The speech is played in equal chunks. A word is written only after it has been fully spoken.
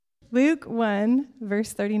Luke 1,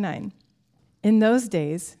 verse 39. In those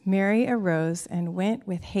days, Mary arose and went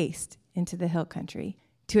with haste into the hill country,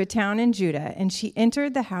 to a town in Judah, and she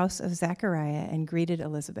entered the house of Zechariah and greeted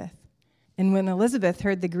Elizabeth. And when Elizabeth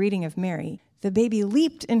heard the greeting of Mary, the baby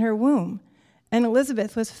leaped in her womb. And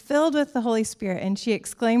Elizabeth was filled with the Holy Spirit, and she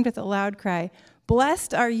exclaimed with a loud cry,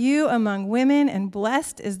 "Blessed are you among women, and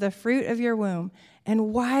blessed is the fruit of your womb.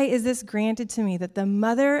 And why is this granted to me, that the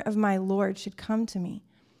mother of my Lord should come to me?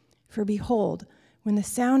 For behold, when the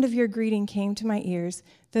sound of your greeting came to my ears,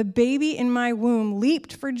 the baby in my womb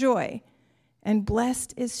leaped for joy. And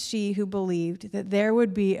blessed is she who believed that there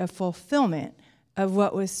would be a fulfillment of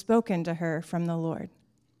what was spoken to her from the Lord."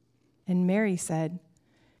 And Mary said,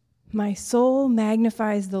 "My soul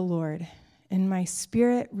magnifies the Lord, and my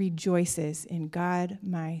spirit rejoices in God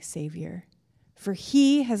my Savior. For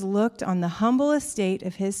he has looked on the humble estate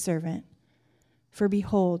of his servant. For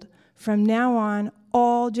behold, from now on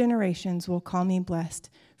all generations will call me blessed.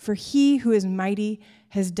 For he who is mighty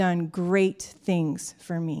has done great things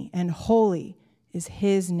for me, and holy is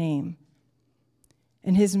his name.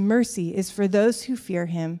 And his mercy is for those who fear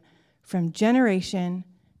him from generation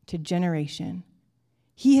to generation.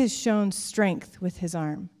 He has shown strength with his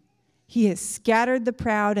arm. He has scattered the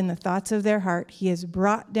proud in the thoughts of their heart. He has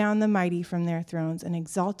brought down the mighty from their thrones and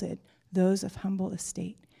exalted those of humble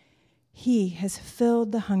estate. He has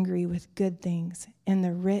filled the hungry with good things, and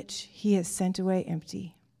the rich he has sent away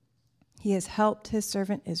empty. He has helped his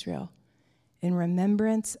servant Israel in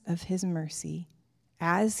remembrance of his mercy,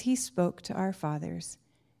 as he spoke to our fathers,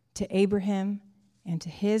 to Abraham and to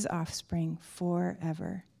his offspring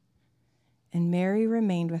forever." And Mary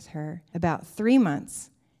remained with her about 3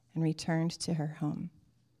 months and returned to her home.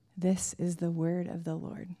 This is the word of the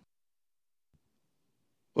Lord.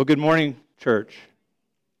 Well, good morning, church.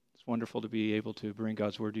 It's wonderful to be able to bring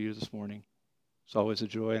God's word to you this morning. It's always a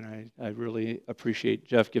joy, and I really appreciate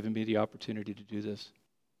Jeff giving me the opportunity to do this.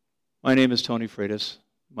 My name is Tony Freitas.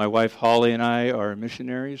 My wife Holly and I are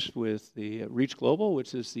missionaries with the Reach Global,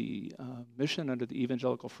 which is the mission under the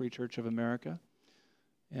Evangelical Free Church of America.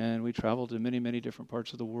 And we travel to many, many different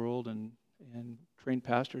parts of the world and train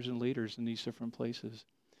pastors and leaders in these different places.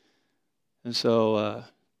 And so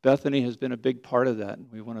Bethany has been a big part of that.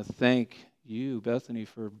 And we want to thank you, Bethany,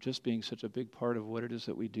 for just being such a big part of what it is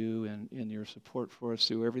that we do and in your support for us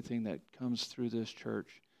through everything that comes through this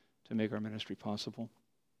church to make our ministry possible.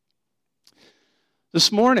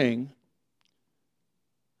 This morning,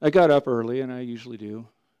 I got up early, and I usually do.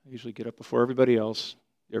 I usually get up before everybody else,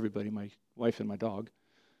 my wife and my dog.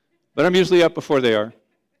 But I'm usually up before they are.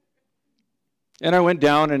 And I went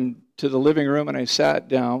down to the living room, and I sat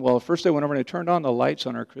down. Well, first I went over and I turned on the lights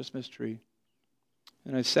on our Christmas tree.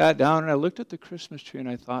 And I sat down, and I looked at the Christmas tree, and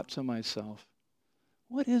I thought to myself,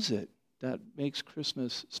 what is it that makes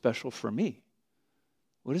Christmas special for me?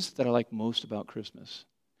 What is it that I like most about Christmas?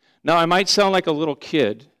 Now, I might sound like a little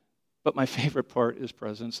kid, but my favorite part is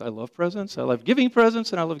presents. I love presents. I love giving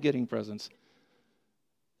presents, and I love getting presents.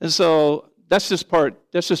 And so that's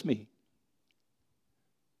just me.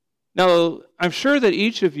 Now, I'm sure that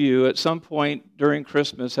each of you at some point during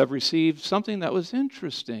Christmas have received something that was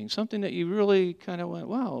interesting, something that you really kind of went,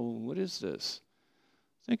 wow, what is this?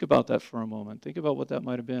 Think about that for a moment. Think about what that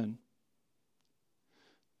might have been.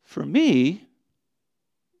 For me,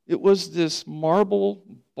 it was this marble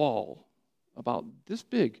ball about this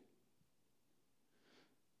big.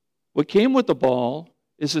 What came with the ball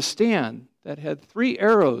is a stand that had 3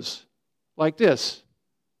 arrows like this,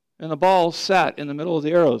 and the ball sat in the middle of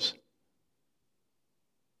the arrows.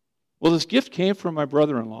 Well, this gift came from my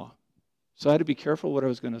brother-in-law, so I had to be careful what I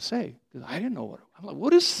was going to say, because I didn't know I'm like,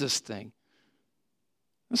 what is this thing?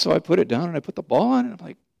 And so I put it down, and I put the ball on, and I'm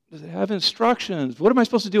like, does it have instructions? What am I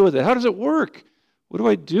supposed to do with it? How does it work? What do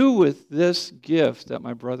I do with this gift that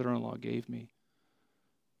my brother-in-law gave me?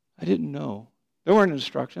 I didn't know. There weren't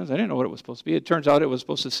instructions. I didn't know what it was supposed to be. It turns out it was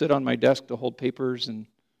supposed to sit on my desk to hold papers and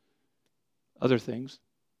other things.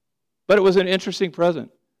 But it was an interesting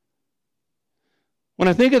present. When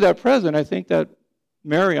I think of that present, I think that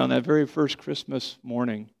Mary on that very first Christmas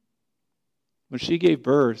morning, when she gave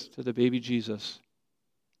birth to the baby Jesus,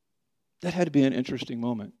 that had to be an interesting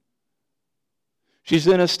moment. She's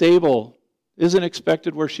in a stable. Isn't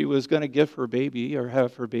expected where she was going to give her baby or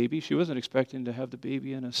have her baby. She wasn't expecting to have the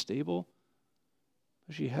baby in a stable.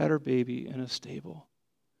 But she had her baby in a stable.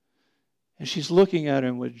 And she's looking at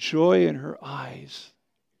him with joy in her eyes.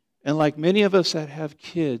 And like many of us that have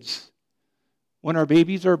kids, when our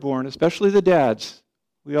babies are born, especially the dads,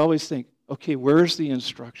 we always think, okay, where's the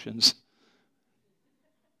instructions?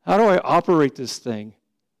 How do I operate this thing?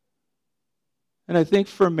 And I think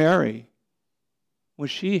for Mary, when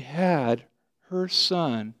she had her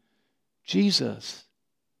son, Jesus,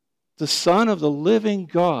 the Son of the living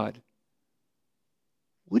God,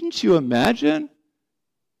 wouldn't you imagine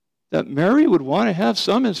that Mary would want to have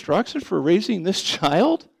some instruction for raising this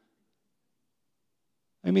child?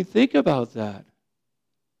 I mean, think about that.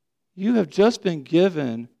 You have just been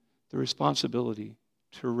given the responsibility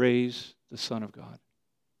to raise the Son of God.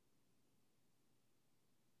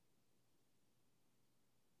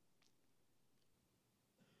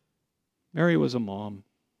 Mary was a mom.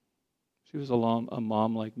 She was a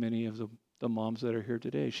mom like many of the moms that are here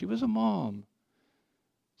today. She was a mom.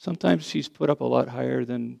 Sometimes she's put up a lot higher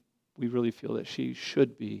than we really feel that she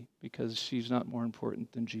should be because she's not more important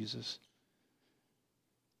than Jesus.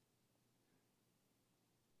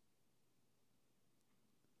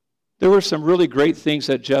 There were some really great things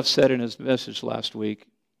that Jeff said in his message last week,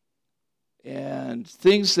 and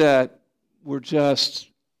things that were just,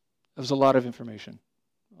 it was a lot of information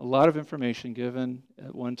given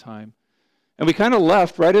at one time. And we kind of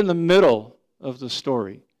left right in the middle of the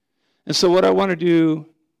story. And so what I want to do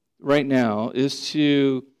right now is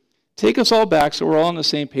to take us all back so we're all on the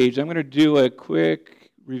same page. I'm going to do a quick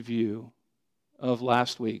review of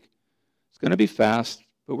last week. It's going to be fast,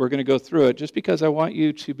 but we're going to go through it just because I want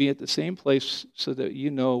you to be at the same place so that you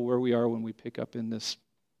know where we are when we pick up in this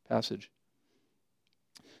passage.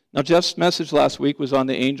 Now, Jeff's message last week was on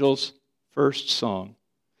the angel's first song.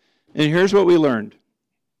 And here's what we learned.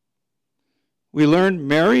 We learned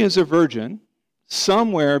Mary is a virgin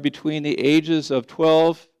somewhere between the ages of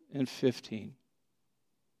 12 and 15.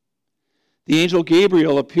 The angel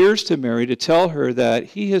Gabriel appears to Mary to tell her that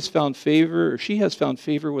he has found favor, or she has found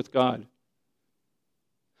favor with God.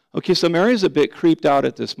 Okay, so Mary is a bit creeped out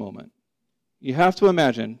at this moment. You have to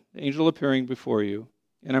imagine the angel appearing before you,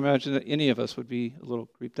 and I imagine that any of us would be a little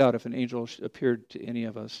creeped out if an angel appeared to any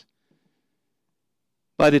of us.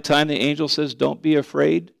 By the time the angel says, "Don't be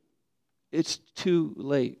afraid," it's too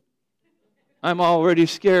late. I'm already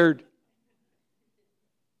scared.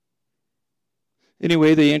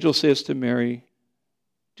 Anyway, the angel says to Mary,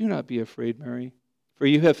 "Do not be afraid, Mary, for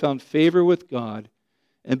you have found favor with God,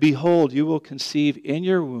 and behold, you will conceive in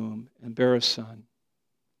your womb and bear a son."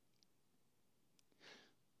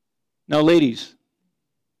 Now, ladies,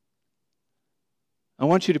 I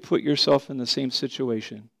want you to put yourself in the same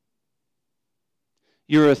situation.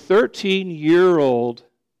 You're a 13-year-old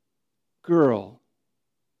girl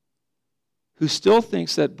who still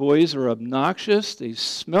thinks that boys are obnoxious, they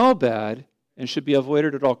smell bad, and should be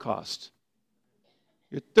avoided at all costs.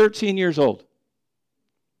 You're 13 years old.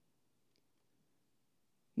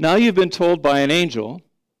 Now you've been told by an angel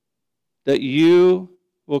that you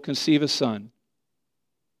will conceive a son.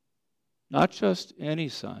 Not just any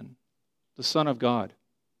son, the Son of God.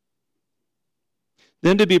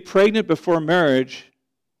 Then to be pregnant before marriage,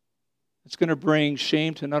 it's going to bring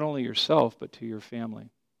shame to not only yourself, but to your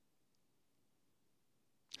family.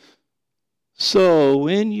 So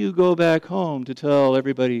when you go back home to tell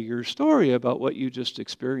everybody your story about what you just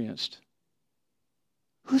experienced,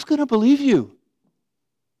 who's going to believe you?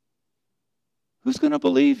 Who's going to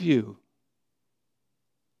believe you?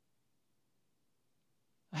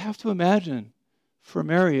 I have to imagine for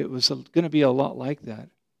Mary it was going to be a lot like that.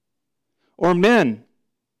 Or men,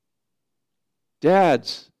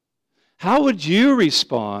 dads, how would you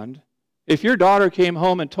respond if your daughter came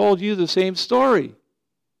home and told you the same story?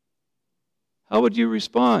 How would you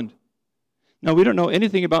respond? Now, we don't know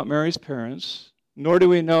anything about Mary's parents, nor do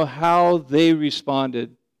we know how they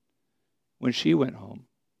responded when she went home.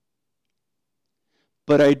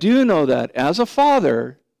 But I do know that as a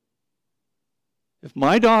father, if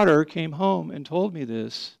my daughter came home and told me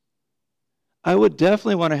this, I would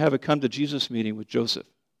definitely want to have a come to Jesus meeting with Joseph.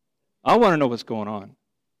 I want to know what's going on.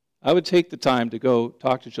 I would take the time to go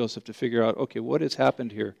talk to Joseph to figure out, okay, what has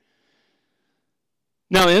happened here?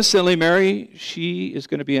 Now, instantly, Mary, she is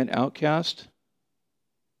going to be an outcast.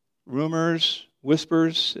 Rumors,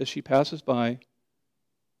 whispers as she passes by,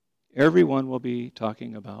 everyone will be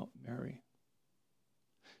talking about Mary.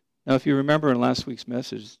 Now, if you remember in last week's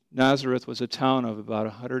message, Nazareth was a town of about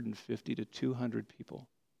 150 to 200 people.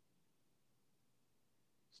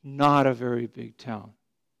 It's not a very big town.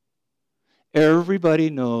 Everybody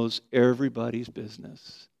knows everybody's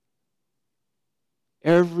business.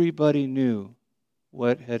 Everybody knew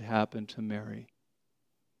what had happened to Mary.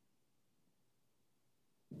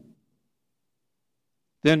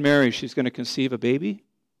 Then Mary, she's going to conceive a baby.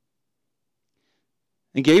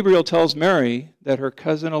 And Gabriel tells Mary that her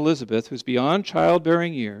cousin Elizabeth, who's beyond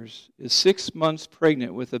childbearing years, is 6 months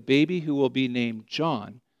pregnant with a baby who will be named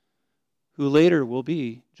John, who later will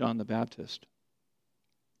be John the Baptist.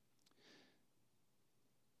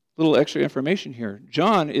 little extra information here.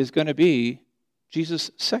 John is going to be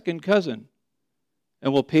Jesus' second cousin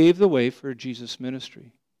and will pave the way for Jesus'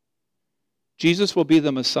 ministry. Jesus will be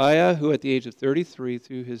the Messiah who at the age of 33,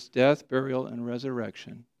 through his death, burial, and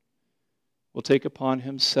resurrection, will take upon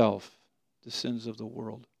himself the sins of the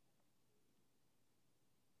world.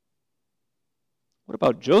 What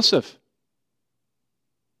about Joseph?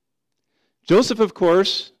 Joseph, of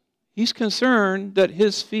course, he's concerned that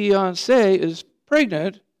his fiancée is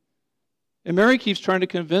pregnant, and Mary keeps trying to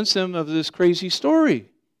convince him of this crazy story.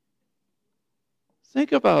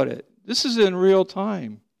 Think about it. This is in real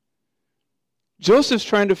time. Joseph's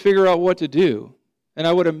trying to figure out what to do, and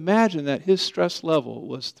I would imagine that his stress level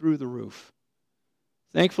was through the roof.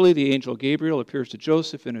 Thankfully, the angel Gabriel appears to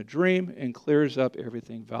Joseph in a dream and clears up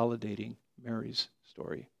everything, validating Mary's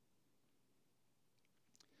story.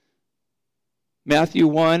 Matthew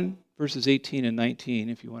 1, verses 18 and 19,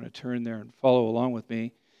 if you want to turn there and follow along with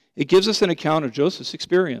me, it gives us an account of Joseph's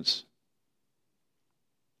experience.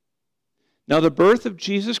 Now, the birth of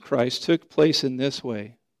Jesus Christ took place in this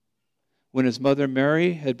way. When his mother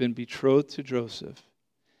Mary had been betrothed to Joseph,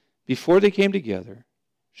 before they came together,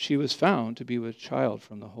 she was found to be with child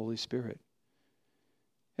from the Holy Spirit.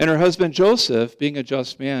 And her husband Joseph, being a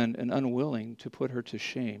just man and unwilling to put her to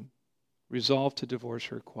shame, resolved to divorce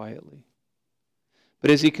her quietly. But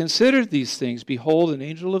as he considered these things, behold, an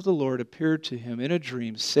angel of the Lord appeared to him in a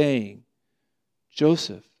dream, saying,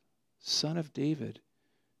 Joseph, son of David,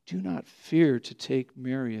 do not fear to take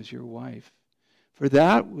Mary as your wife, for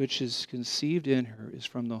that which is conceived in her is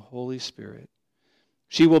from the Holy Spirit.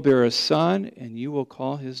 She will bear a son, and you will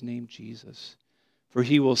call his name Jesus, for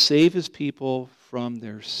he will save his people from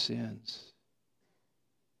their sins.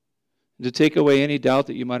 And to take away any doubt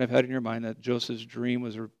that you might have had in your mind that Joseph's dream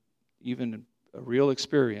was even a real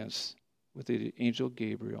experience with the angel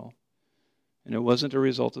Gabriel, and it wasn't a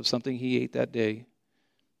result of something he ate that day,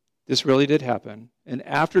 this really did happen. And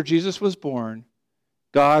after Jesus was born,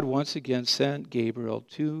 God once again sent Gabriel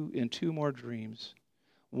in two more dreams.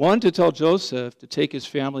 One to tell Joseph to take his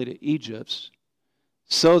family to Egypt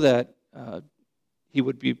so that he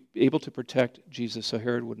would be able to protect Jesus so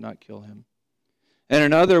Herod would not kill him. And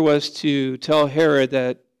another was to tell Herod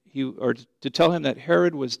to tell him that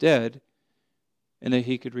Herod was dead and that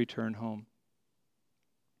he could return home.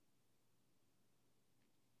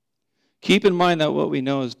 Keep in mind that what we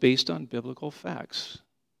know is based on biblical facts.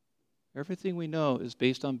 Everything we know is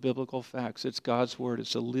based on biblical facts. It's God's word.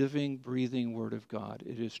 It's a living, breathing word of God.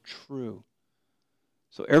 It is true.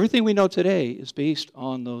 So everything we know today is based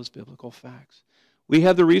on those biblical facts. We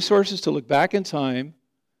have the resources to look back in time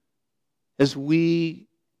as we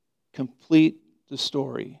complete the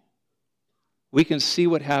story. We can see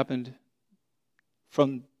what happened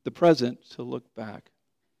from the present to look back.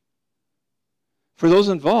 For those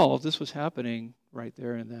involved, this was happening right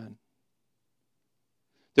there and then.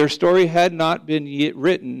 Their story had not been yet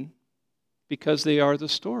written because they are the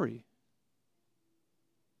story.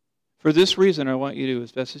 For this reason, I want you to,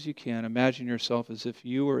 as best as you can, imagine yourself as if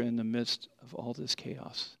you were in the midst of all this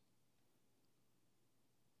chaos.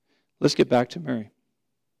 Let's get back to Mary.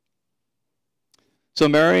 So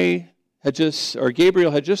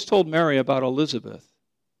Gabriel had just told Mary about Elizabeth.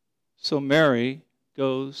 So Mary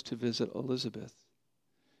goes to visit Elizabeth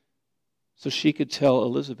so she could tell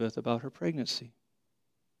Elizabeth about her pregnancy.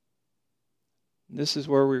 And this is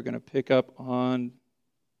where we're going to pick up on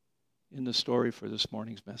in the story for this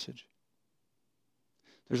morning's message.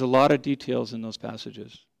 There's a lot of details in those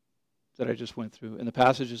passages that I just went through, and the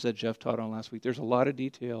passages that Jeff taught on last week. There's a lot of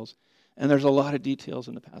details, and there's a lot of details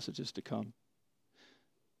in the passages to come.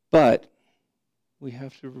 But we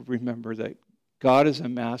have to remember that God is a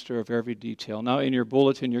master of every detail. Now, in your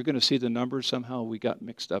bulletin, you're going to see the numbers. Somehow we got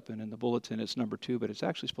mixed up, and in the bulletin it's number 2, but it's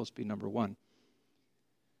actually supposed to be number 1.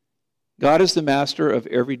 God is the master of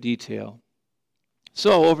every detail.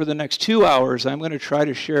 So over the next 2 hours, I'm going to try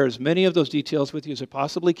to share as many of those details with you as I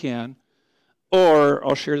possibly can, or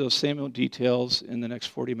I'll share those same details in the next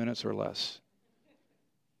 40 minutes or less.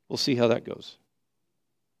 We'll see how that goes.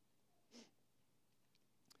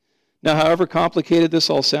 Now, however complicated this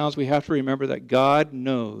all sounds, we have to remember that God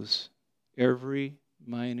knows every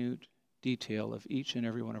minute detail of each and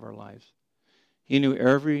every one of our lives. He knew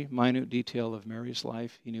every minute detail of Mary's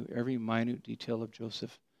life. He knew every minute detail of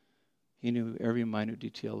Joseph. He knew every minute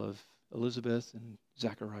detail of Elizabeth and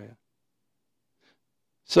Zechariah.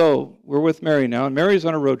 So we're with Mary now, and Mary's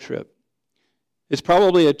on a road trip. It's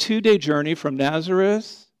probably a 2-day journey from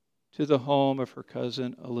Nazareth to the home of her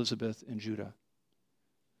cousin Elizabeth in Judah.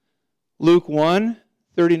 Luke 1,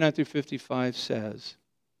 39 through 55 says,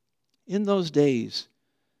 In those days,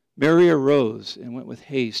 Mary arose and went with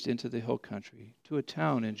haste into the hill country, to a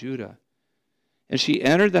town in Judah. And she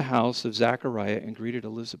entered the house of Zachariah and greeted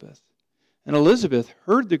Elizabeth. And Elizabeth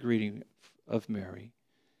heard the greeting of Mary,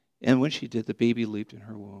 and when she did, the baby leaped in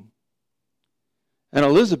her womb. And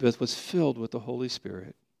Elizabeth was filled with the Holy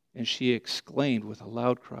Spirit, and she exclaimed with a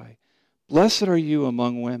loud cry, "Blessed are you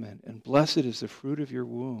among women, and blessed is the fruit of your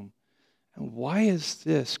womb. And why is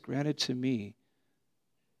this granted to me,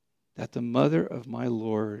 that the mother of my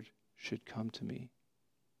Lord should come to me?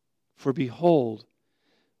 For behold,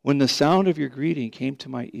 when the sound of your greeting came to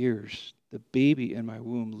my ears, the baby in my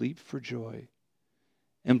womb leaped for joy.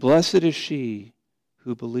 And blessed is she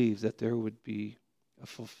who believed that there would be a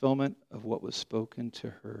fulfillment of what was spoken to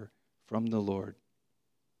her from the Lord."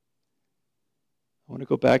 I want to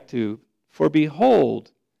go back to, "For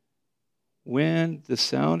behold, when the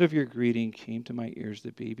sound of your greeting came to my ears,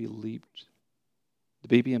 the baby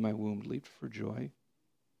in my womb leaped for joy."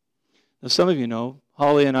 Now, some of you know,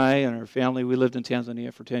 Holly and I and our family, we lived in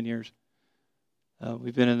Tanzania for 10 years.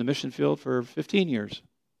 We've been in the mission field for 15 years.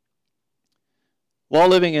 While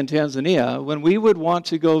living in Tanzania, when we would want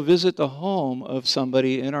to go visit the home of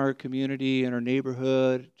somebody in our community, in our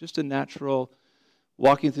neighborhood, just a natural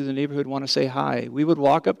walking through the neighborhood, want to say hi, we would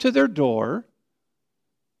walk up to their door,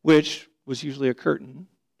 which was usually a curtain,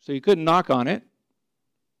 so you couldn't knock on it.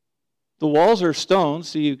 The walls are stone,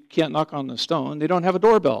 so you can't knock on the stone. They don't have a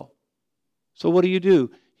doorbell. So what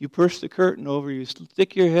do? You push the curtain over, you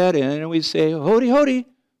stick your head in, and we say, "Hody, hody,"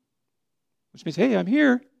 which means, "Hey, I'm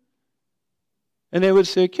here." And they would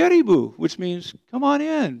say, "Karibu," which means, "Come on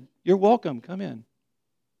in. You're welcome. Come in."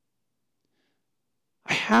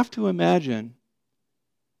 I have to imagine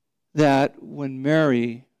that when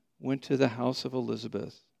Mary went to the house of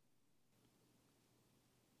Elizabeth,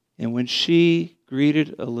 and when she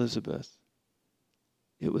greeted Elizabeth,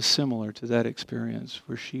 it was similar to that experience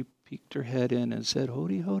where she peeked her head in and said,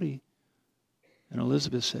 "Hody, hody." And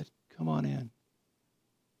Elizabeth said, "Come on in."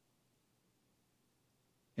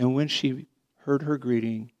 And when she heard her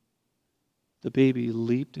greeting, the baby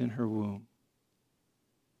leaped in her womb.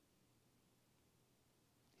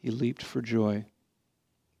 He leaped for joy.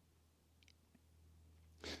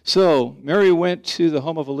 So Mary went to the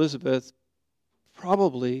home of Elizabeth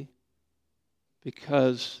probably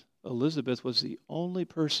because Elizabeth was the only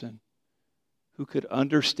person who could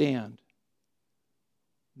understand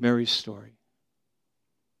Mary's story.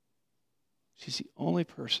 She's the only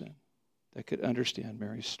person that could understand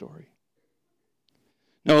Mary's story.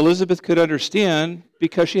 Now, Elizabeth could understand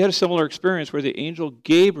because she had a similar experience where the angel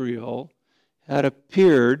Gabriel had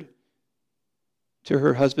appeared to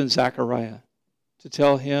her husband Zachariah to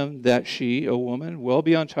tell him that she, a woman well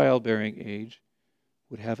beyond childbearing age,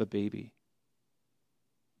 would have a baby.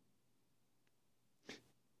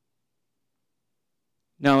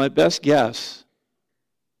 Now, at best guess,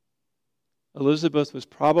 Elizabeth was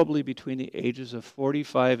probably between the ages of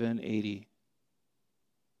 45 and 80.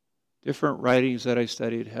 Different writings that I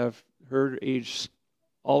studied have her age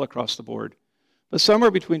all across the board, but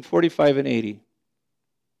somewhere between 45 and 80.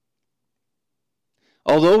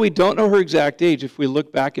 Although we don't know her exact age, if we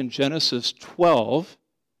look back in Genesis 12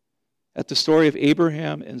 at the story of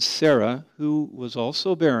Abraham and Sarah, who was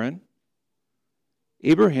also barren,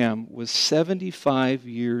 Abraham was 75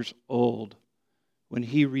 years old when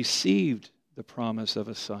he received the promise of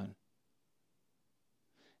a son.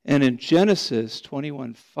 And in Genesis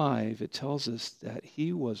 21:5, it tells us that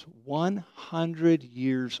he was 100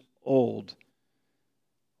 years old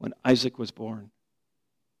when Isaac was born.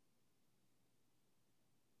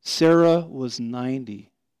 Sarah was 90.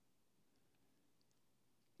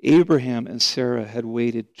 Abraham and Sarah had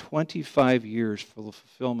waited 25 years for the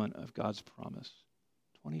fulfillment of God's promise.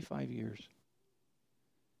 25 years.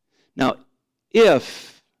 Now,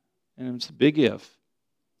 if, and it's a big if,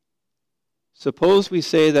 suppose we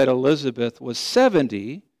say that Elizabeth was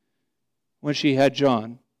 70 when she had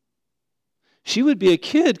John, she would be a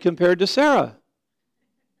kid compared to Sarah.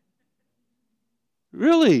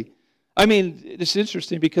 Really? I mean, it's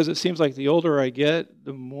interesting because it seems like the older I get,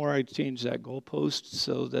 the more I change that goalpost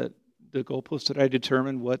so that the goalpost that I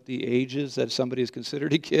determine what the age is that somebody is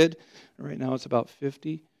considered a kid. Right now it's about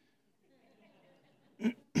 50.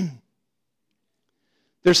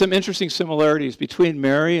 There's some interesting similarities between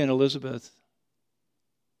Mary and Elizabeth.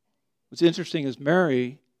 What's interesting is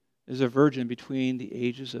Mary is a virgin between the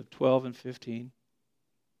ages of 12 and 15.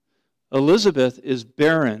 Elizabeth is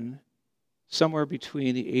barren somewhere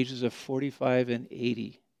between the ages of 45 and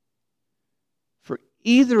 80. For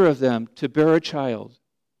either of them to bear a child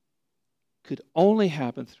could only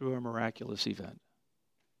happen through a miraculous event.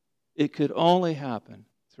 It could only happen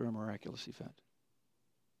through a miraculous event.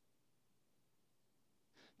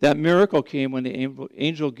 That miracle came when the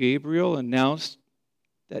angel Gabriel announced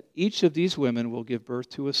that each of these women will give birth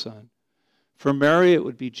to a son. For Mary, it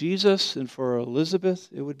would be Jesus, and for Elizabeth,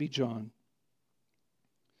 it would be John.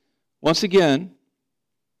 Once again,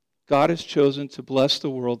 God has chosen to bless the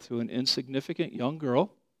world through an insignificant young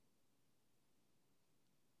girl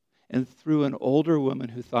and through an older woman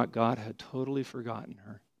who thought God had totally forgotten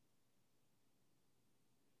her.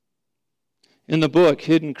 In the book,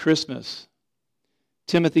 Hidden Christmas,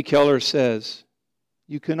 Timothy Keller says,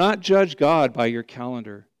 "You cannot judge God by your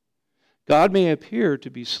calendar. God may appear to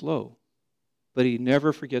be slow, but he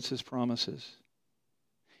never forgets his promises.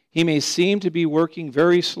 He may seem to be working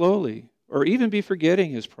very slowly, or even be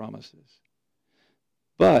forgetting his promises.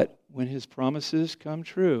 But when his promises come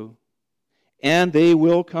true, and they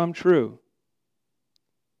will come true,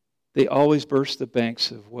 they always burst the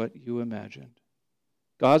banks of what you imagined.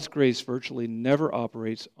 God's grace virtually never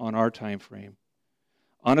operates on our time frame,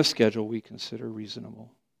 on a schedule we consider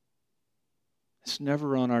reasonable. It's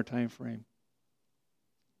never on our time frame.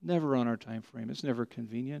 Never on our time frame. It's never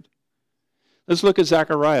convenient. Let's look at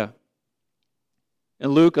Zechariah. In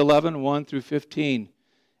Luke 11, 1 through 15.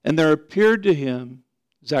 And there appeared to him,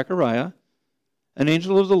 Zechariah, an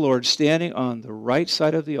angel of the Lord standing on the right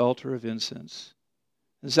side of the altar of incense.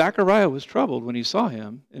 And Zechariah was troubled when he saw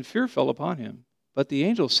him, and fear fell upon him. But the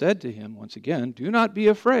angel said to him once again, "Do not be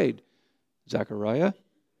afraid, Zechariah,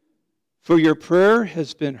 for your prayer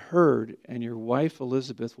has been heard, and your wife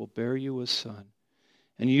Elizabeth will bear you a son,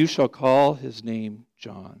 and you shall call his name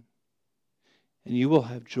John. And you will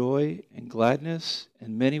have joy and gladness,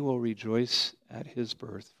 and many will rejoice at his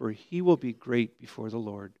birth, for he will be great before the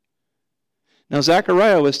Lord." Now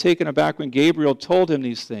Zechariah was taken aback when Gabriel told him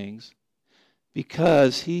these things,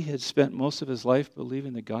 because he had spent most of his life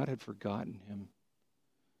believing that God had forgotten him.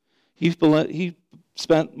 He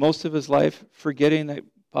spent most of his life forgetting that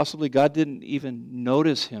possibly God didn't even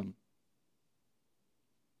notice him.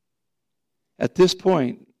 At this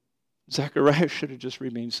point, Zechariah should have just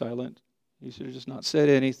remained silent. He should have just not said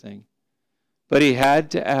anything. But he had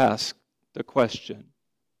to ask the question,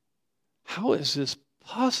 how is this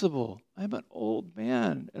possible? I'm an old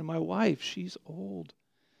man, and my wife, she's old.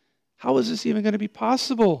 How is this even going to be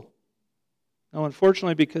possible? Now,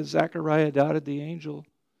 unfortunately, because Zechariah doubted the angel,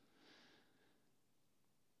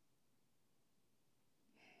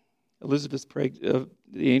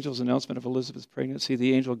 the angel's announcement of Elizabeth's pregnancy,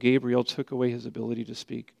 the angel Gabriel took away his ability to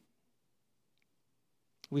speak.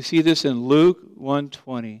 We see this in Luke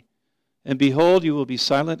 1:20. "And behold, you will be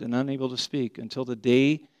silent and unable to speak until the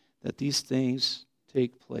day that these things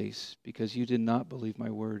take place, because you did not believe my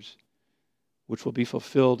words, which will be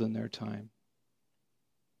fulfilled in their time."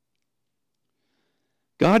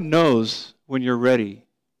 God knows when you're ready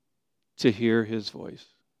to hear his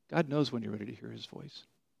voice. God knows when you're ready to hear his voice.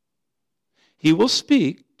 He will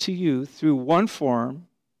speak to you through one form,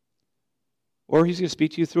 or he's going to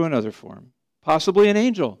speak to you through another form. Possibly an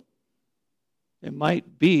angel. It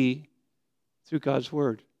might be through God's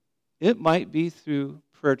word. It might be through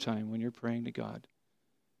prayer time when you're praying to God.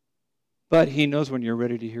 But he knows when you're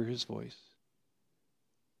ready to hear his voice.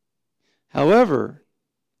 However,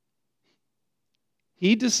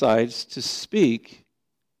 he decides to speak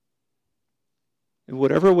in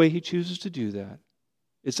whatever way he chooses to do that.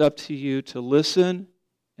 It's up to you to listen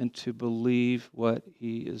and to believe what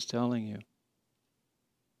he is telling you.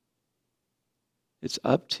 It's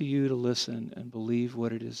up to you to listen and believe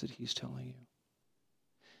what it is that he's telling you.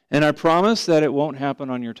 And I promise that it won't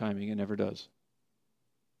happen on your timing. It never does.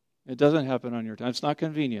 It doesn't happen on your time. It's not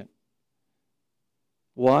convenient.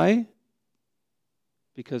 Why?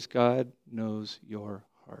 Because God knows your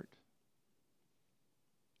heart.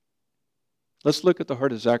 Let's look at the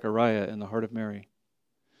heart of Zechariah and the heart of Mary.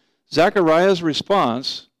 Zechariah's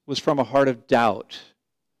response was from a heart of doubt,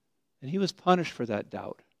 and he was punished for that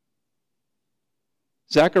doubt.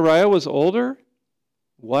 Zechariah was older,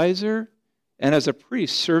 wiser, and as a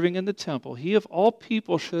priest serving in the temple, he of all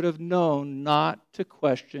people should have known not to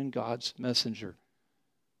question God's messenger.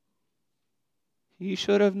 He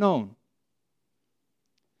should have known.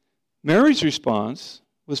 Mary's response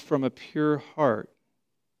was from a pure heart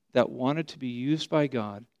that wanted to be used by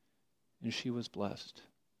God, and she was blessed.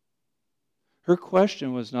 Her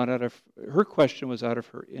question was out of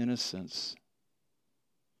her innocence.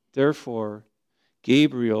 Therefore,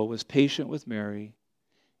 Gabriel was patient with Mary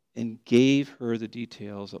and gave her the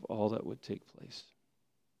details of all that would take place.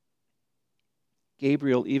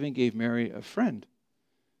 Gabriel even gave Mary a friend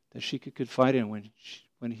that she could confide in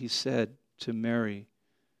when he said to Mary,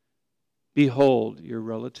 "Behold, your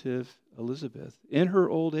relative Elizabeth, in her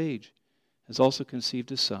old age, has also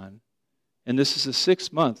conceived a son, And this is the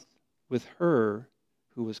 6th month with her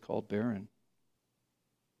who was called barren.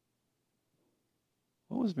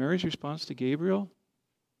 What was Mary's response to Gabriel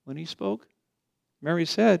when he spoke? Mary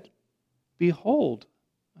said, "Behold,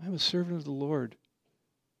 I am a servant of the Lord.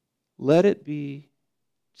 Let it be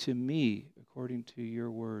to me according to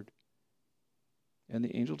your word." And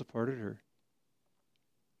the angel departed her.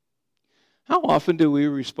 How often do we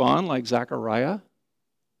respond like Zechariah?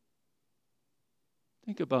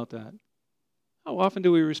 Think about that. How often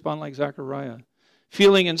do we respond like Zechariah?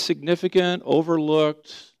 Feeling insignificant,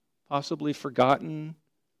 overlooked, possibly forgotten.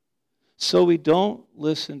 So we don't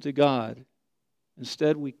listen to God.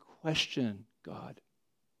 Instead, we question God.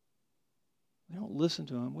 We don't listen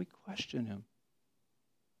to Him, we question Him.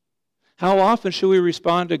 How often should we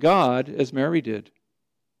respond to God as Mary did?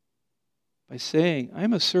 By saying, "I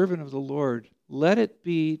am a servant of the Lord. Let it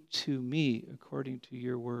be to me according to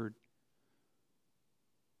your word."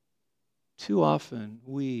 Too often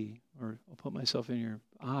or I'll put myself in here,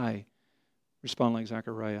 I respond like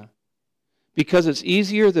Zechariah. Because it's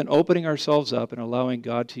easier than opening ourselves up and allowing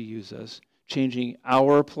God to use us, changing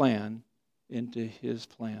our plan into His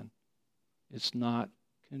plan. It's not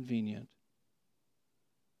convenient.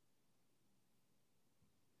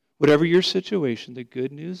 Whatever your situation, the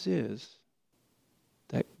good news is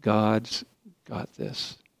that God's got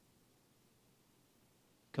this.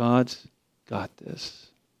 God's got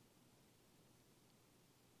this.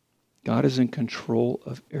 God is in control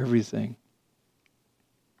of everything.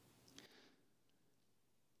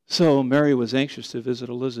 So Mary was anxious to visit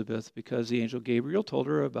Elizabeth because the angel Gabriel told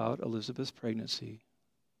her about Elizabeth's pregnancy.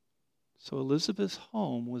 So Elizabeth's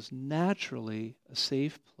home was naturally a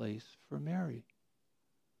safe place for Mary.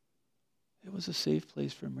 It was a safe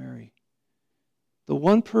place for Mary. The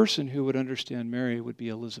one person who would understand Mary would be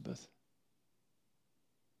Elizabeth.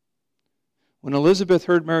 When Elizabeth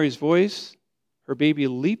heard Mary's voice, her baby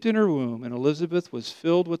leaped in her womb, and Elizabeth was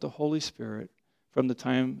filled with the Holy Spirit from the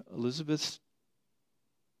time Elizabeth's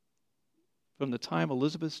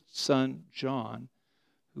son John,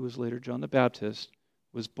 who was later John the Baptist,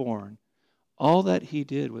 was born. All that he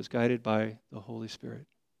did was guided by the Holy Spirit.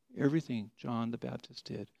 Everything John the Baptist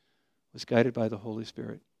did was guided by the Holy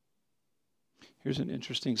Spirit. Here's an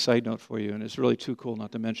interesting side note for you, and it's really too cool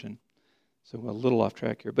not to mention. So we're a little off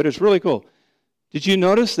track here, but it's really cool. Did you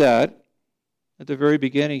notice that at the very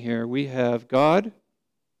beginning here, we have God,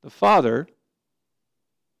 the Father,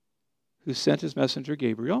 who sent His messenger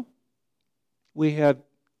Gabriel. We have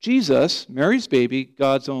Jesus, Mary's baby,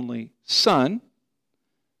 God's only Son.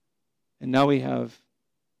 And now we have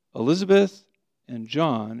Elizabeth and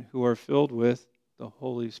John, who are filled with the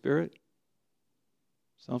Holy Spirit.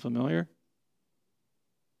 Sound familiar?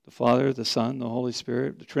 The Father, the Son, the Holy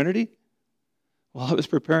Spirit, the Trinity. While I was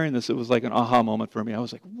preparing this, it was like an aha moment for me. I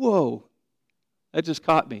was like, whoa, that just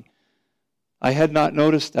caught me. I had not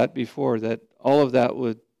noticed that before, that all of that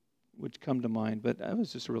would come to mind, but that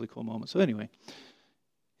was just a really cool moment. So anyway,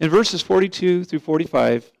 in verses 42 through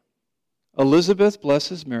 45, Elizabeth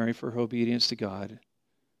blesses Mary for her obedience to God.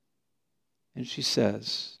 And she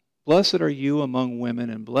says, "Blessed are you among women,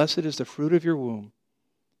 and blessed is the fruit of your womb.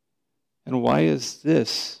 And why is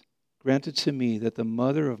this granted to me, that the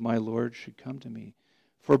mother of my Lord should come to me?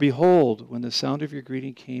 For behold, when the sound of your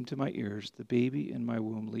greeting came to my ears, the baby in my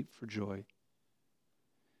womb leaped for joy."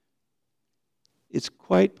 It's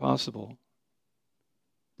quite possible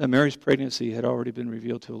that Mary's pregnancy had already been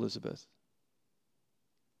revealed to Elizabeth.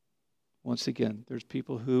 Once again, there's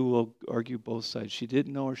people who will argue both sides. She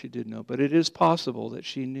didn't know or she did know, but it is possible that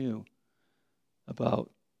she knew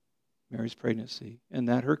about Mary's pregnancy and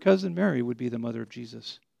that her cousin Mary would be the mother of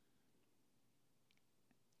Jesus.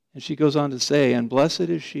 And she goes on to say, "And blessed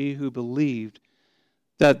is she who believed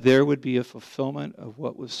that there would be a fulfillment of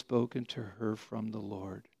what was spoken to her from the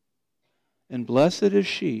Lord." And blessed is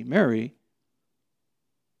she, Mary,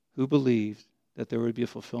 who believed that there would be a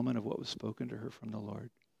fulfillment of what was spoken to her from the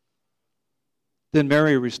Lord. Then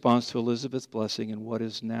Mary responds to Elizabeth's blessing in what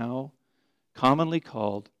is now commonly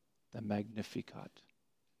called the Magnificat.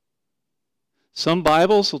 Some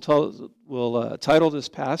Bibles will title this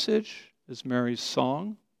passage as Mary's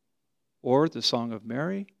Song or the Song of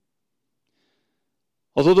Mary.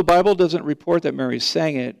 Although the Bible doesn't report that Mary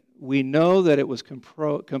sang it, we know that it was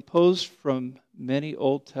composed from many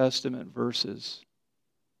Old Testament verses.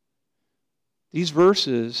 These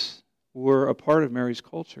verses were a part of Mary's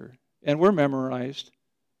culture and were memorized,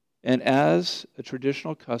 and as a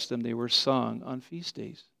traditional custom, they were sung on feast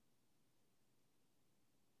days.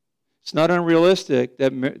 It's not unrealistic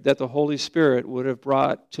that the Holy Spirit would have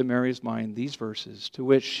brought to Mary's mind these verses, to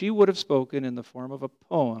which she would have spoken in the form of a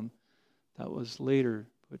poem that was later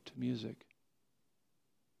put to music.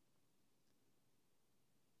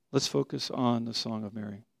 Let's focus on the Song of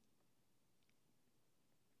Mary.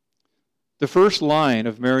 The first line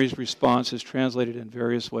of Mary's response is translated in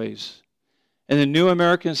various ways. In the New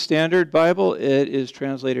American Standard Bible, it is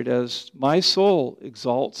translated as, "My soul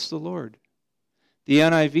exalts the Lord." The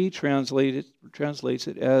NIV translates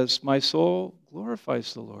it as, "My soul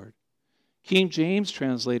glorifies the Lord." King James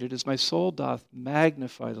translated as, "My soul doth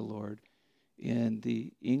magnify the Lord." In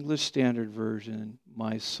the English Standard Version,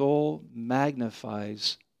 "My soul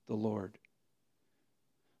magnifies the Lord."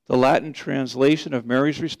 The Latin translation of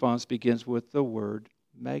Mary's response begins with the word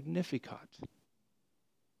Magnificat,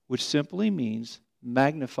 which simply means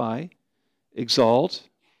magnify, exalt,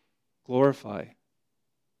 glorify.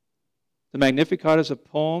 The Magnificat is a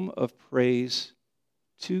poem of praise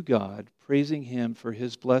to God, praising Him for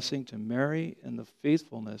His blessing to Mary and the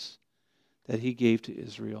faithfulness that He gave to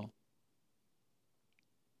Israel.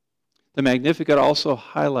 The Magnificat also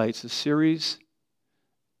highlights a series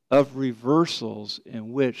of reversals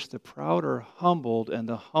in which the proud are humbled and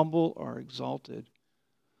the humble are exalted.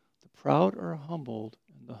 The proud are humbled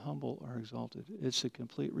and the humble are exalted. It's a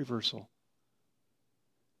complete reversal.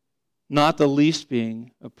 Not the least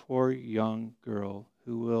being a poor young girl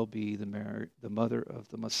who will be the mother of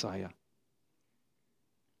the Messiah.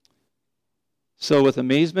 So with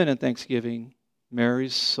amazement and thanksgiving,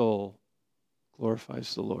 Mary's soul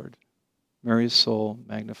glorifies the Lord. Mary's soul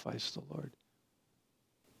magnifies the Lord,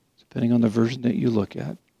 depending on the version that you look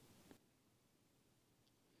at.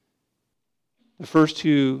 The first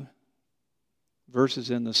two verses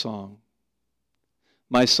in the song.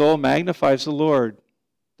 My soul magnifies the Lord.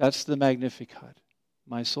 That's the Magnificat.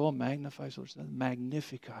 My soul magnifies the Lord. That's the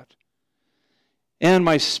Magnificat. And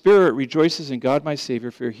my spirit rejoices in God my Savior,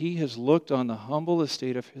 for He has looked on the humble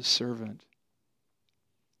estate of His servant.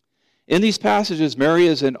 In these passages, Mary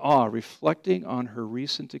is in awe, reflecting on her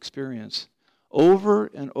recent experience. Over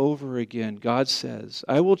and over again, God says,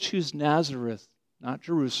 I will choose Nazareth, not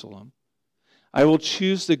Jerusalem. I will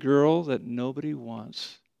choose the girl that nobody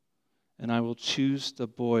wants, and I will choose the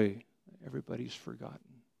boy that everybody's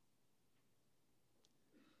forgotten.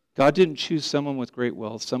 God didn't choose someone with great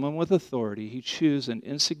wealth, someone with authority. He chose an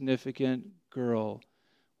insignificant girl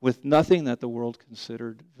with nothing that the world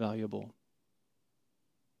considered valuable.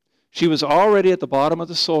 She was already at the bottom of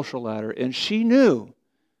the social ladder, and she knew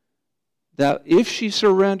that if she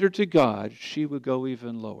surrendered to God, she would go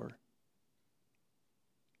even lower.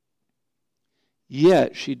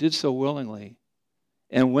 Yet she did so willingly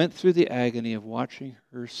and went through the agony of watching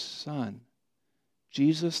her son,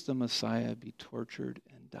 Jesus the Messiah, be tortured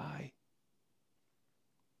and die.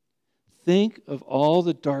 Think of all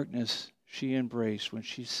the darkness she embraced when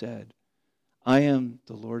she said, I am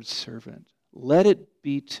the Lord's servant. Let it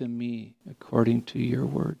be to me according to your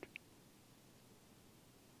word.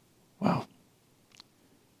 Wow.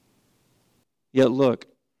 Yet look,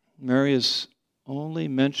 Mary is only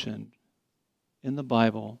mentioned in the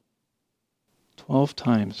Bible 12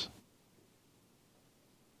 times.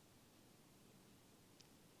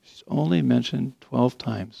 She's only mentioned 12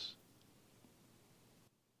 times.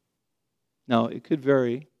 Now, it could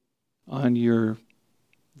vary on your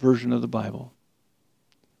version of the Bible.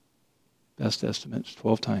 Best estimates,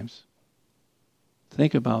 12 times.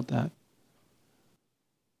 Think about that.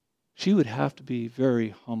 She would have to be very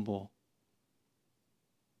humble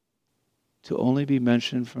to only be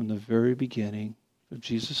mentioned from the very beginning of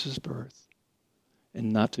Jesus' birth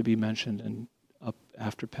and not to be mentioned up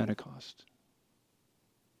after Pentecost.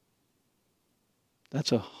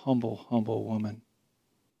 That's a humble, humble woman.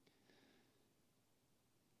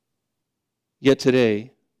 Yet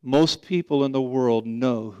today, most people in the world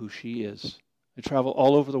know who she is. I travel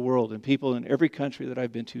all over the world, and people in every country that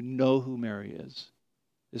I've been to know who Mary is.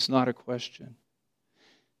 It's not a question.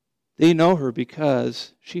 They know her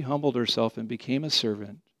because she humbled herself and became a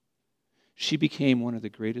servant. She became one of the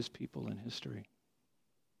greatest people in history.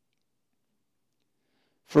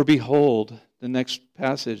 For behold, the next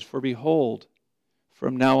passage, for behold,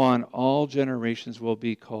 from now on all generations will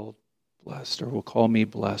be called blessed, or will call me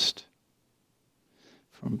blessed.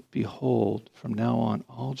 Behold, from now on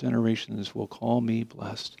all generations will call me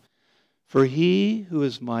blessed. For he who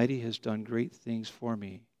is mighty has done great things for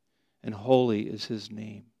me, and holy is his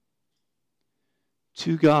name.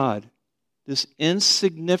 To God, this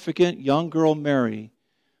insignificant young girl Mary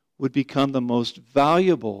would become the most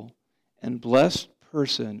valuable and blessed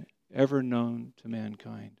person ever known to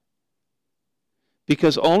mankind.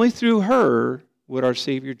 Because only through her would our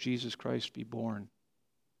Savior Jesus Christ be born.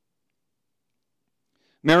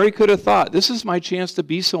 Mary could have thought, this is my chance to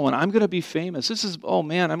be someone. I'm going to be famous. I'm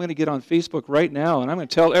going to get on Facebook right now and I'm going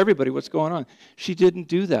to tell everybody what's going on. She didn't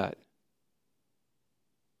do that.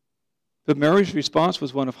 But Mary's response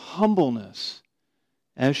was one of humbleness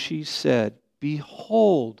as she said,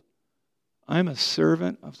 "Behold, I'm a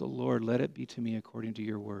servant of the Lord. Let it be to me according to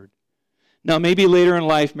your word." Now, maybe later in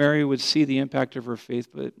life, Mary would see the impact of her faith,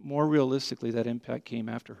 but more realistically, that impact came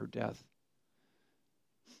after her death.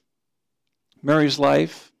 Mary's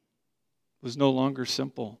life was no longer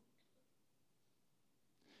simple.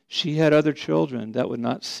 She had other children that would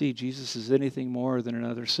not see Jesus as anything more than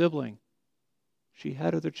another sibling. She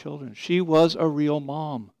had other children. She was a real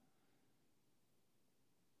mom.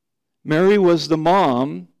 Mary was the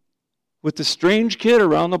mom with the strange kid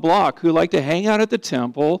around the block who liked to hang out at the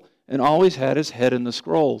temple and always had his head in the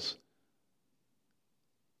scrolls.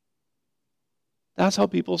 That's how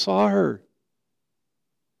people saw her.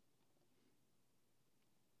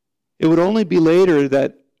 It would only be later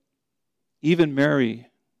that even Mary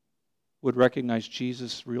would recognize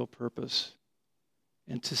Jesus' real purpose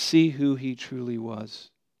and to see who he truly was.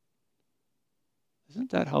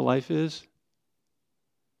 Isn't that how life is?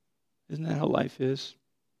 Isn't that how life is?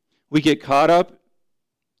 We get caught up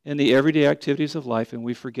in the everyday activities of life and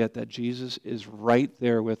we forget that Jesus is right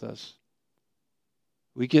there with us.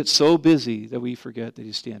 We get so busy that we forget that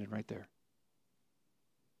he's standing right there.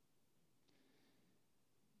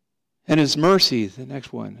 And his mercy, the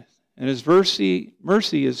next one. And his mercy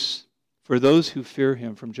is for those who fear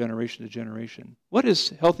him from generation to generation. What is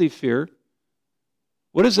healthy fear?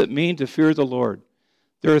 What does it mean to fear the Lord?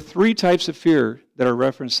 There are three types of fear that are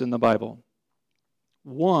referenced in the Bible.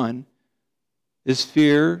 One is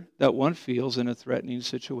fear that one feels in a threatening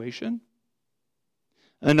situation.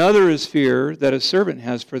 Another is fear that a servant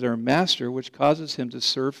has for their master, which causes him to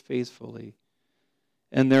serve faithfully.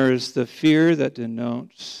 And there is the fear that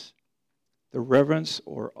denotes the reverence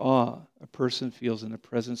or awe a person feels in the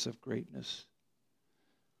presence of greatness.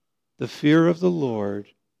 The fear of the Lord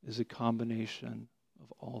is a combination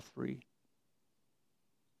of all three.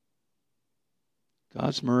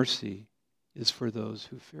 God's mercy is for those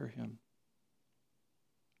who fear him.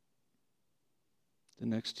 The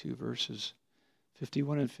next two verses,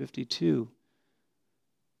 51 and 52.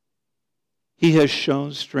 He has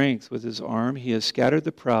shown strength with his arm. He has scattered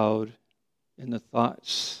the proud in the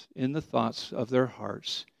thoughts of their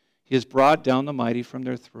hearts. He has brought down the mighty from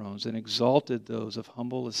their thrones and exalted those of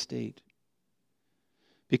humble estate.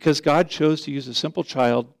 Because God chose to use a simple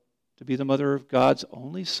child to be the mother of God's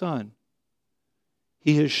only Son,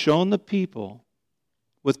 he has shown the people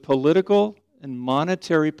with political and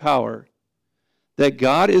monetary power that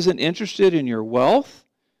God isn't interested in your wealth.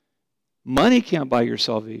 Money can't buy your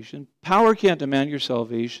salvation. Power can't demand your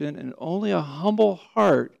salvation. And only a humble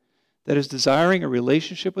heart that is desiring a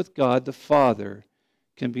relationship with God the Father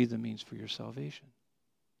can be the means for your salvation.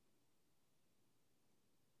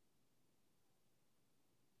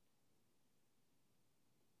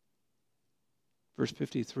 Verse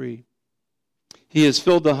 53. He has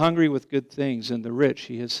filled the hungry with good things, and the rich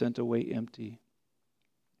he has sent away empty.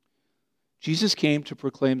 Jesus came to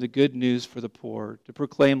proclaim the good news for the poor, to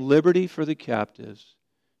proclaim liberty for the captives,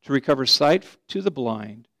 to recover sight to the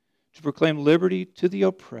blind, to proclaim liberty to the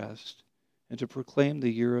oppressed, and to proclaim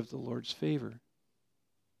the year of the Lord's favor.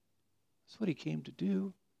 That's what he came to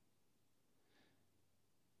do.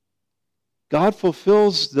 God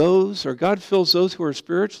fills those who are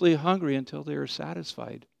spiritually hungry until they are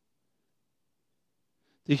satisfied.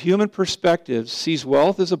 The human perspective sees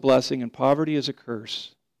wealth as a blessing and poverty as a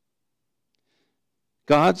curse.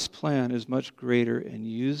 God's plan is much greater and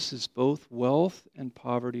uses both wealth and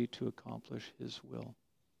poverty to accomplish his will.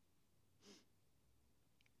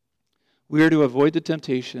 We are to avoid the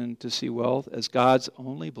temptation to see wealth as God's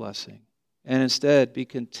only blessing and instead be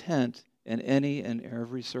content in any and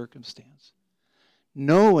every circumstance,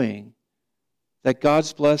 knowing that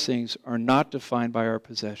God's blessings are not defined by our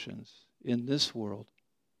possessions in this world,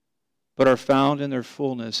 but are found in their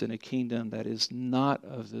fullness in a kingdom that is not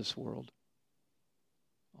of this world.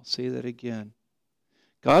 I'll say that again.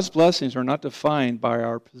 God's blessings are not defined by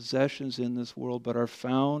our possessions in this world, but are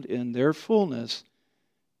found in their fullness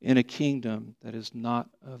in a kingdom that is not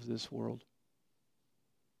of this world.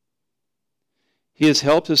 He has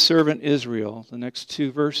helped his servant Israel, the next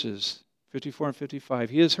two verses, 54 and 55.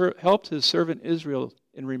 He has helped his servant Israel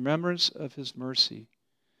in remembrance of his mercy,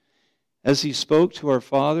 as he spoke to our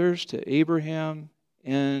fathers, to Abraham,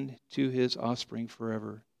 and to his offspring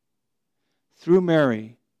forever. Through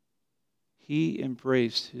Mary, he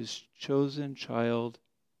embraced his chosen child,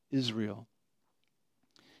 Israel.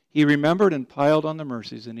 He remembered and piled on the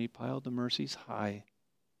mercies, and he piled the mercies high.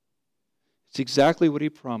 It's exactly what he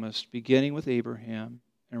promised, beginning with Abraham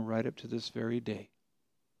and right up to this very day.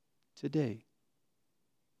 Today.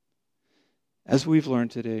 As we've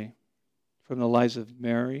learned today, from the lives of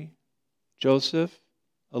Mary, Joseph,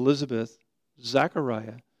 Elizabeth,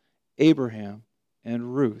 Zachariah, Abraham,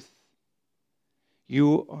 and Ruth.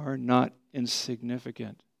 You are not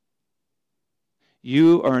insignificant.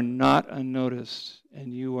 You are not unnoticed,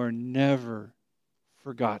 and you are never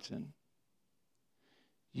forgotten.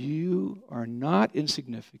 You are not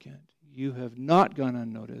insignificant. You have not gone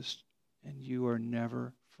unnoticed, and you are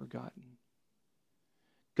never forgotten.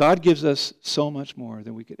 God gives us so much more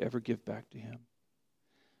than we could ever give back to Him.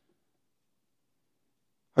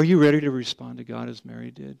 Are you ready to respond to God as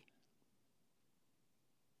Mary did?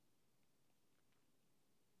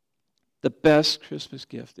 The best Christmas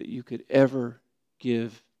gift that you could ever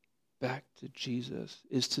give back to Jesus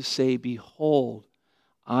is to say, behold,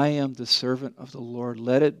 I am the servant of the Lord.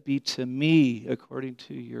 Let it be to me according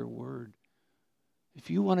to your word. If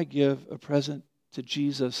you want to give a present to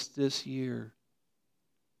Jesus this year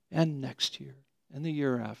and next year and the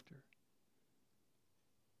year after,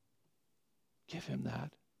 give Him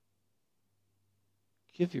that.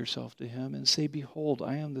 Give yourself to Him and say, behold,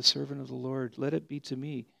 I am the servant of the Lord. Let it be to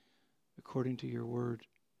me according to your word.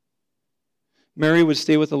 Mary would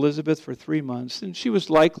stay with Elizabeth for 3 months, and she was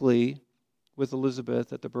likely with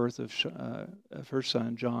Elizabeth at the birth of her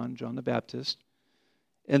son, John the Baptist.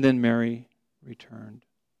 And then Mary returned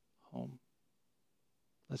home.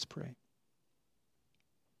 Let's pray.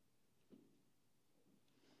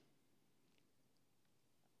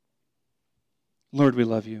 Lord, we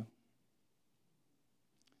love you.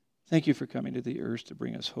 Thank you for coming to the earth to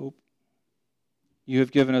bring us hope. You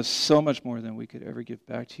have given us so much more than we could ever give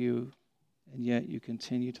back to you, and yet you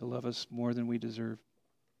continue to love us more than we deserve.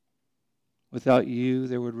 Without you,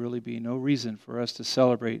 there would really be no reason for us to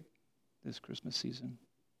celebrate this Christmas season.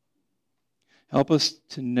 Help us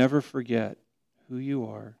to never forget who you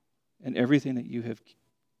are and everything that you have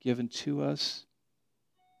given to us,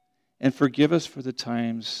 and forgive us for the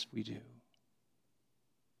times we do.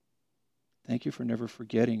 Thank you for never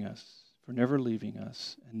forgetting us, for never leaving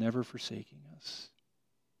us, and never forsaking us.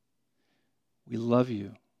 We love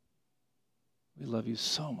you. We love you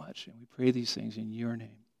so much, and we pray these things in your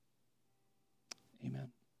name. Amen.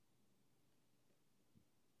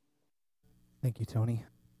 Thank you, Tony.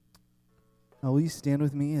 Now, will you stand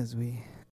with me as we